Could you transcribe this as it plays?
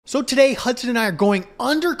So today, Hudson and I are going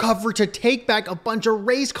undercover to take back a bunch of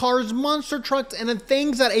race cars, monster trucks, and the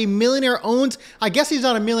things that a millionaire owns. I guess he's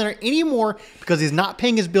not a millionaire anymore because he's not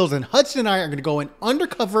paying his bills. And Hudson and I are going to go in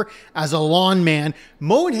undercover as a lawn man,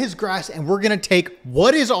 mowing his grass, and we're going to take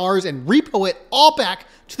what is ours and repo it all back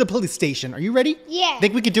to the police station. Are you ready? Yeah.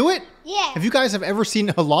 Think we could do it? Yeah. If you guys have ever seen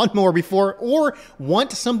a lawnmower before or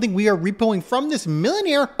want something we are repoing from this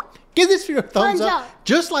millionaire, give this video a thumbs up,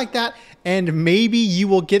 just like that, and maybe you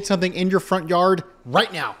will get something in your front yard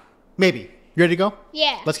right now. Maybe. You ready to go?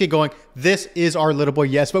 Yeah. Let's get going. This is our little boy,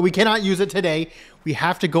 yes, but we cannot use it today. We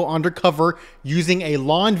have to go undercover using a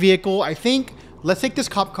lawn vehicle. I think, let's take this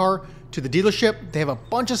cop car to the dealership. They have a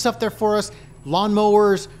bunch of stuff there for us.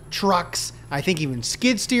 Lawnmowers, trucks, I think even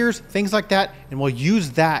skid steers, things like that. And we'll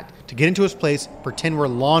use that to get into his place, pretend we're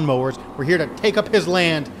lawnmowers. We're here to take up his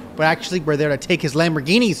land, but actually we're there to take his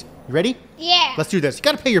Lamborghinis. You ready? Yeah. Let's do this. You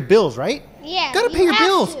gotta pay your bills, right? Yeah. You gotta pay your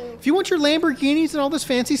bills. To. If you want your Lamborghinis and all this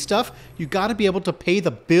fancy stuff, you gotta be able to pay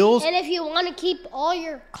the bills. And if you want to keep all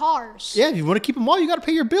your cars. Yeah, if you want to keep them all, you gotta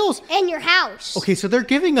pay your bills. And your house. Okay, so they're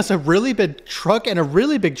giving us a really big truck and a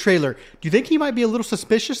really big trailer. Do you think he might be a little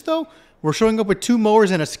suspicious though? We're showing up with 2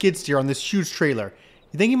 mowers and a skid steer on this huge trailer.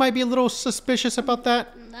 You think he might be a little suspicious about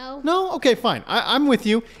that? No. No? Okay, fine. I'm with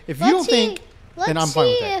you. If you don't think, then I'm fine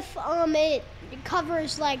with it. Let's see if it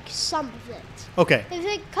covers like some of it. Okay. If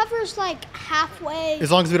it covers like halfway.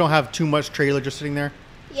 As long as we don't have too much trailer just sitting there.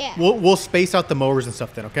 Yeah. We'll space out the mowers and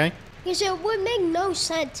stuff then, okay? Because it would make no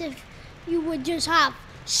sense if you would just have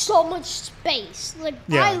so much space. Like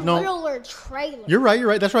buy littler trailer. You're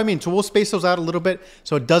right. That's what I mean. So we'll space those out a little bit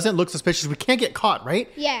so it doesn't look suspicious. We can't get caught, right?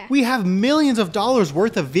 Yeah. We have millions of dollars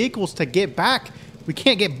worth of vehicles to get back. We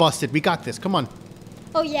can't get busted. We got this. Come on.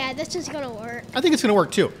 Oh yeah, this is gonna work. I think it's gonna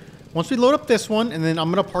work too. Once we load up this one, and then I'm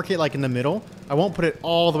gonna park it like in the middle. I won't put it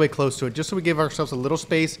all the way close to it, just so we give ourselves a little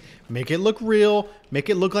space, make it look real, make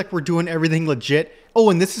it look like we're doing everything legit. Oh,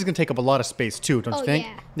 and this is gonna take up a lot of space too, don't you think?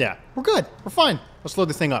 Yeah. Yeah, we're good. We're fine. Let's load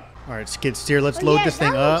this thing up. All right, skid steer. Let's load this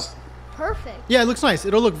thing up. Perfect. Yeah, it looks nice.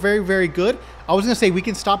 It'll look very, very good. I was gonna say we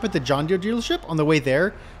can stop at the John Deere dealership on the way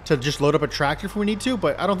there to just load up a tractor if we need to,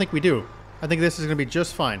 but I don't think we do. I think this is gonna be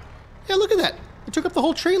just fine. Yeah, look at that. It took up the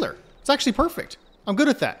whole trailer. It's actually perfect. I'm good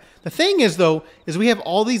with that. The thing is, though, is we have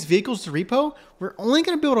all these vehicles to repo. We're only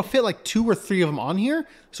going to be able to fit like 2 or 3 of them on here.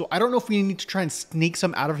 So I don't know if we need to try and sneak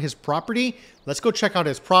some out of his property. Let's go check out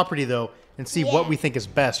his property, though, and see what we think is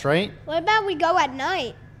best, right? What about we go at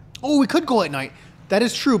night? Oh, we could go at night. That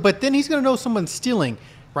is true. But then he's going to know someone's stealing.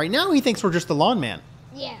 Right now, he thinks we're just the lawn man.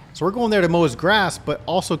 Yeah. So we're going there to mow his grass, but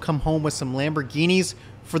also come home with some Lamborghinis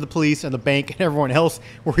for the police and the bank and everyone else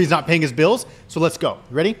where he's not paying his bills. So let's go.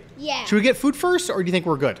 You ready? Yeah. Should we get food first, or do you think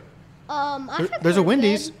we're good? There's a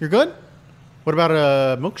Wendy's. You're good? What about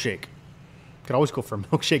a milkshake? Could always go for a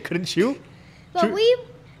milkshake, couldn't you? But we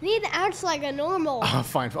need to act like a normal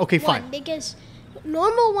fine. Okay, fine. Because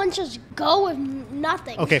normal ones just go with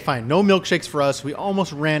nothing. Okay, fine. No milkshakes for us. We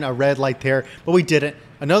almost ran a red light there, but we didn't.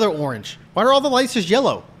 Another orange. Why are all the lights just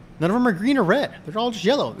yellow? None of them are green or red. They're all just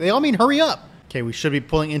yellow. They all mean hurry up. Okay, we should be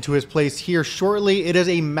pulling into his place here shortly. It is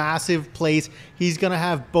a massive place. He's going to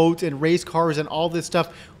have boats and race cars and all this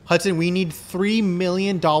stuff. Hudson, we need $3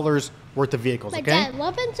 million worth of vehicles, okay? Dad,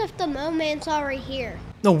 what happens if the mow-man's already here?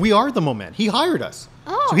 No, we are the mow man. He hired us.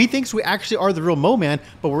 Oh. So he thinks we actually are the real mow man,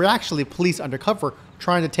 but we're actually police undercover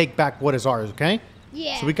trying to take back what is ours, okay?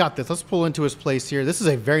 Yeah. So we got this. Let's pull into his place here. This is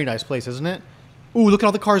a very nice place, isn't it? Ooh, look at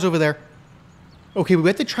all the cars over there. Okay, we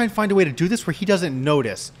have to try and find a way to do this where he doesn't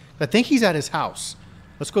notice. I think he's at his house.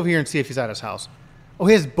 Let's go over here and see if he's at his house. Oh,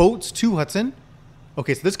 he has boats too, Hudson.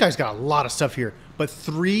 Okay, so this guy's got a lot of stuff here, but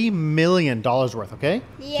 $3 million worth, okay?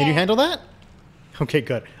 Yeah. Can you handle that? Okay,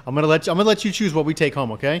 good. I'm gonna let you choose what we take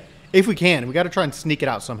home, okay? If we can. We gotta try and sneak it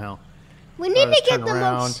out somehow. We need to get the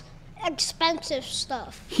around. most expensive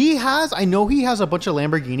stuff. I know he has a bunch of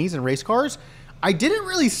Lamborghinis and race cars. I didn't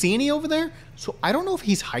really see any over there, so I don't know if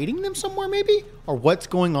he's hiding them somewhere maybe, or what's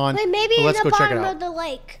going on. Wait, maybe but in let's the go check it bottom out. of the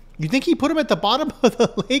lake. You think he put them at the bottom of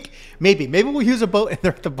the lake? Maybe. Maybe we'll use a boat and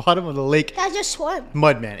they're at the bottom of the lake. Guys, just swim.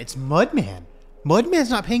 Mudman. It's Mudman.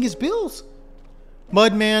 Mudman's not paying his bills.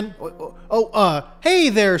 Mudman. Hey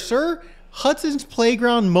there, sir. Hudson's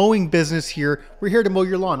Playground Mowing Business here. We're here to mow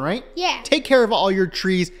your lawn, right? Yeah. Take care of all your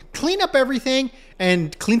trees, clean up everything,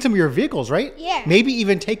 and clean some of your vehicles, right? Yeah. Maybe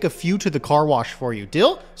even take a few to the car wash for you.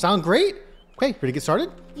 Deal? Sound great? Okay, ready to get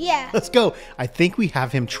started? Yeah. Let's go. I think we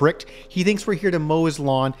have him tricked. He thinks we're here to mow his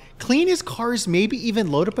lawn, clean his cars, maybe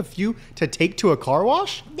even load up a few to take to a car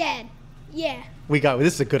wash. Dad. Yeah.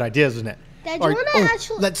 This is a good idea, isn't it? Dad, you want to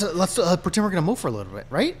actually... Let's pretend we're gonna mow for a little bit,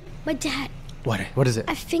 right? But Dad, What is it?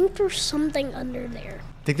 I think there's something under there.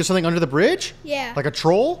 Think there's something under the bridge? Yeah. Like a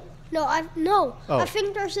troll? No, Oh. I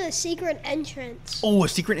think there's a secret entrance. Oh, a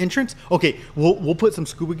secret entrance? Okay, we'll put some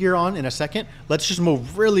scuba gear on in a second. Let's just mow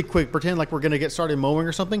really quick, pretend like we're gonna get started mowing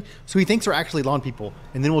or something. So he thinks we're actually lawn people,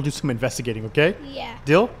 and then we'll do some investigating, okay? Yeah.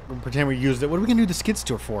 Deal? We'll pretend we used it. What are we gonna do the skid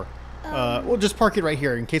steer for? We'll just park it right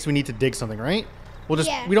here in case we need to dig something, right?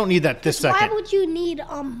 We don't need that this second. Why would you need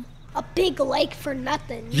a big lake for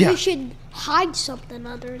nothing? Yeah. You should hide something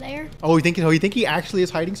under there. Oh, you think he actually is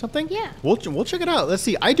hiding something? Yeah. We'll check it out. Let's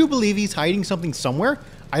see. I do believe he's hiding something somewhere.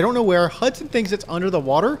 I don't know where. Hudson thinks it's under the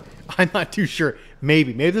water. I'm not too sure.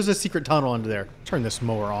 Maybe there's a secret tunnel under there. Turn this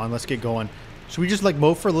mower on. Let's get going. Should we just like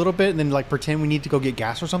mow for a little bit and then like pretend we need to go get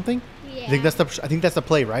gas or something? Yeah. I think that's the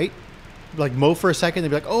play, right? Like mow for a second, they'd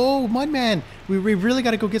be like, "Oh, Mudman, we really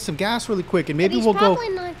got to go get some gas really quick, and maybe we'll go." He's probably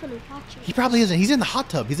not gonna watch it. He probably isn't. He's in the hot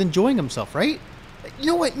tub. He's enjoying himself, right? You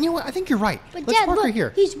know what? I think you're right. But Let's Dad, park look, right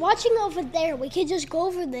here. he's watching over there. We could just go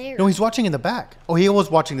over there. No, he's watching in the back. Oh, he was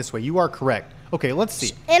watching this way. You are correct. Okay, let's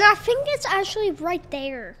see. And I think it's actually right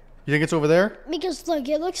there. You think it's over there? Because look,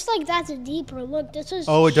 it looks like that's a deeper look. This is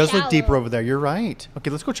Oh, it does look shallow. deeper over there. You're right. Okay,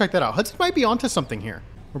 let's go check that out. Hudson might be onto something here.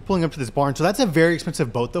 We're pulling up to this barn. So that's a very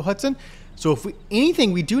expensive boat though, Hudson. So if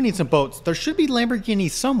we do need some boats. There should be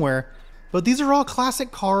Lamborghinis somewhere, but these are all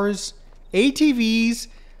classic cars, ATVs.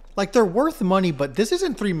 Like they're worth money, but this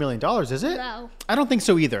isn't $3 million, is it? No. I don't think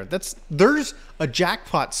so either. There's a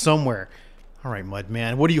jackpot somewhere. All right,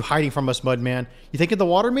 Mudman. What are you hiding from us, Mudman? You think in the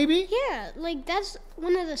water maybe? Yeah, like that's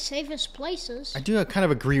one of the safest places. I do kind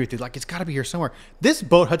of agree with you. Like it's got to be here somewhere. This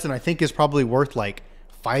boat, Hudson, I think is probably worth like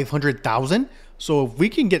 500,000. So if we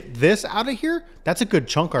can get this out of here, that's a good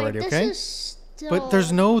chunk already, this okay? is still... But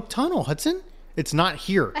there's no tunnel, Hudson. It's not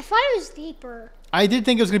here. I thought it was deeper. I did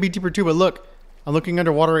think it was going to be deeper too, but look, I'm looking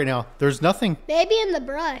underwater right now. There's nothing. Maybe in the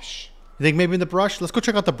brush. You think maybe in the brush? Let's go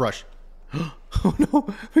check out the brush. Oh no,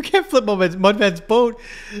 we can't flip Mudman's boat.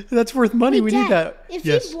 That's worth money. Wait, we Dad, need that. If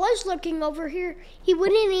Yes. he was looking over here, he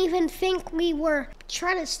wouldn't even think we were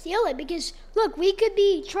trying to steal it because look, we could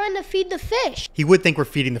be trying to feed the fish. He would think we're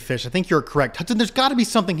feeding the fish. I think you're correct. Hudson, there's got to be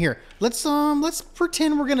something here. Let's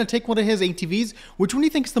pretend we're gonna take one of his ATVs. Which one do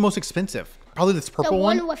you think is the most expensive? Probably this purple The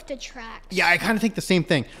one. one with the tracks. Yeah, I kind of think the same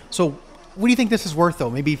thing. So, what do you think this is worth though?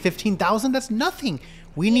 Maybe 15,000? That's nothing.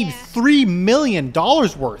 We need $3 million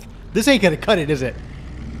worth. This ain't gonna cut it, is it?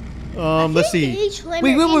 Let's see. Each Wait.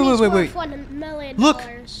 wait. $1 million. Look.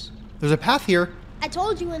 There's a path here. I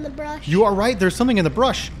told you in the brush. You are right. There's something in the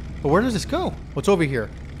brush. But where does this go? What's over here?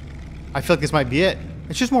 I feel like this might be it.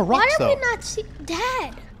 It's just more rocks, Why though. did we not see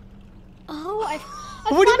Dad? Oh, I What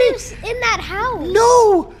do you thought mean? it was in that house.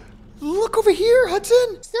 No! Look over here,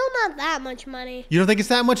 Hudson. Still not that much money. You don't think it's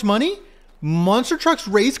that much money? Monster trucks,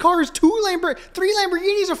 race cars, 3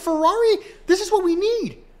 Lamborghinis, a Ferrari. This is what we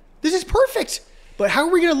need. This is perfect. But how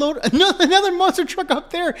are we going to load another monster truck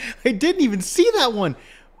up there? I didn't even see that one.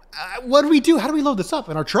 What do we do? How do we load this up?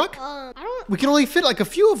 In our truck? I don't. We can only fit like a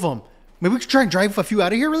few of them. Maybe we could try and drive a few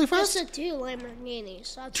out of here really fast? Just the 2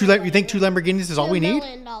 Lamborghinis. That's You think 2 Lamborghinis is all we need?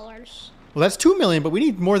 $2 million. Well, that's $2 million, but we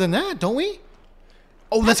need more than that, don't we?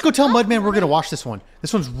 Oh, let's go tell Mudman we're going to wash this one.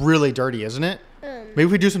 This one's really dirty, isn't it? Maybe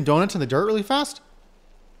if we do some donuts in the dirt really fast?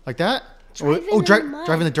 Like that? Drive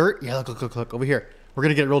in the dirt? Yeah, look, over here. We're going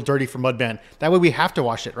to get it real dirty for Mudman. That way we have to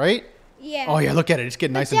wash it, right? Yeah. Oh, yeah, look at it. It's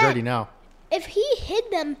getting nice and Dad, dirty now. If he hid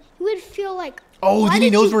them, he would feel like. Oh, why then he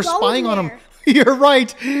did knows you we're go spying on him. there? You're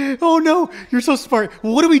right. Oh, no. You're so smart.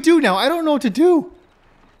 Well, what do we do now? I don't know what to do.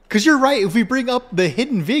 Because you're right. If we bring up the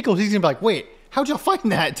hidden vehicles, he's going to be like, wait, how'd y'all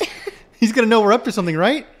find that? He's going to know we're up to something,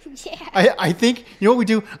 right? Yeah. I think, you know what we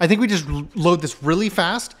do? I think we just load this really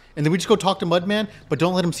fast, and then we just go talk to Mudman, but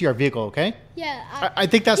don't let him see our vehicle, okay? Yeah. I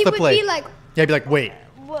think that's the play. He would be like, Yeah, I'd be like, wait,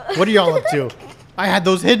 what are y'all up to? I had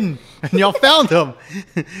those hidden, and y'all found them.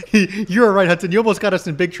 You were right, Hudson. You almost got us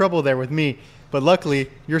in big trouble there with me, but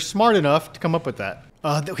luckily, you're smart enough to come up with that.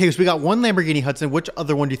 Okay, so we got one Lamborghini, Hudson. Which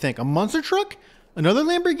other one do you think? A monster truck? Another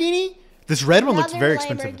Lamborghini? This red one looks Another very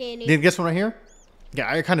expensive. Lamborghini. You guess one right here? Yeah,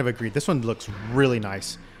 I kind of agree. This one looks really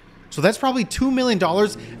nice. So that's probably $2 million,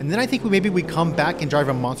 and then I think maybe we come back and drive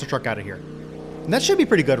a monster truck out of here. And that should be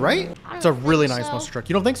pretty good, right? It's a really nice monster truck.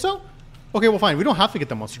 You don't think so? Okay, well, fine. We don't have to get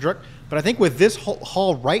the monster truck, but I think with this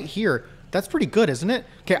haul right here, that's pretty good, isn't it?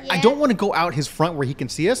 Okay, I Yeah. don't want to go out his front where he can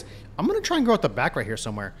see us. I'm going to try and go out the back right here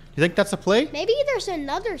somewhere. You think that's a play? maybe there's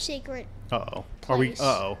another secret. Uh-oh. Are we? Place.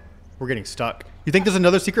 Uh-oh. We're getting stuck. You think there's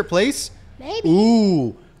another secret place? Maybe.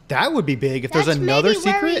 Ooh, that would be big if there's another maybe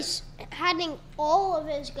where secret. he's hiding all of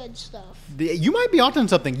his good stuff. You might be onto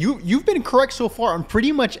something. You've been correct so far on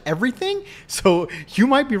pretty much everything, so you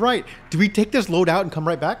might be right. Do we take this load out and come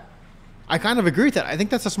right back? I kind of agree with that. I think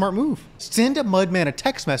that's a smart move. Send a Mudman a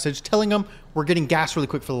text message telling him we're getting gas really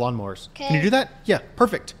quick for the lawnmowers. Okay. Can you do that? Yeah,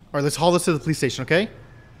 perfect. All right, let's haul this to the police station, okay?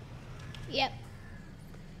 Yep.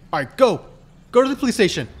 All right, go. Go to the police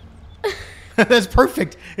station. That's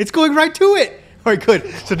perfect. It's going right to it. All right, good.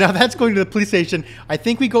 So now that's going to the police station. I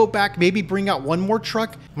think we go back, maybe bring out one more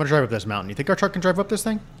truck. I'm going to drive up this mountain. You think our truck can drive up this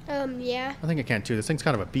thing? Yeah. I think it can too. This thing's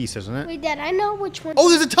kind of a beast, isn't it? Wait, Dad, I know which one. Oh,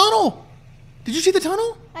 there's a tunnel. Did you see the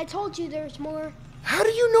tunnel? I told you there's more. How do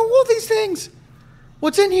you know all these things?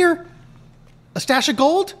 What's in here? A stash of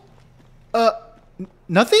gold?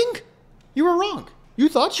 Nothing? You were wrong. You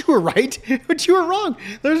thought you were right, but you were wrong.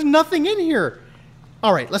 There's nothing in here.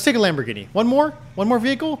 All right, let's take a Lamborghini. One more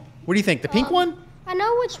vehicle? What do you think? The pink one? I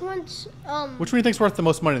know which one's Which one do you think's worth the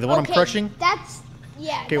most money? The one I'm crushing? That's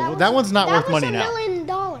Okay, well, that one's not worth money now. That was $1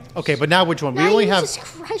 million. Okay, but now which one? Now We only you have. just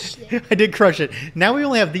crushed it. I did crush it. Now we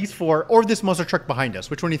only have these 4 or this monster truck behind us.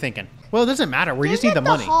 Which one are you thinking? Well, it doesn't matter. We just need the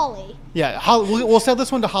money. Holly. Yeah, we'll sell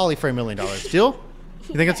this one to Holly for $1 million. Deal?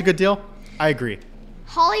 You think that's a good deal? I agree.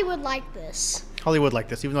 Holly would like this. Holly would like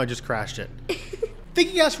this, even though I just crashed it.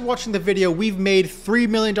 Thank you guys for watching the video. We've made $3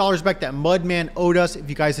 million back that Mudman owed us. If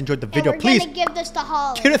you guys enjoyed the video, and we're please gonna give this to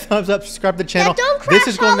Holly. give it a thumbs up, subscribe to the channel. Dad, don't crash This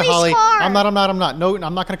is going to Holly. Holly's car. I'm not. No,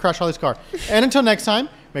 I'm not going to crash Holly's car. And until next time,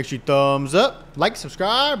 make sure you thumbs up, like,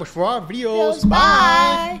 subscribe for our videos.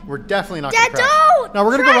 Bye. We're definitely not going to Dad, crash. don't! Now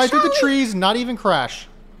we're going to go Crash right through the Holly. trees, not even crash.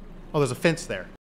 Oh, there's a fence there.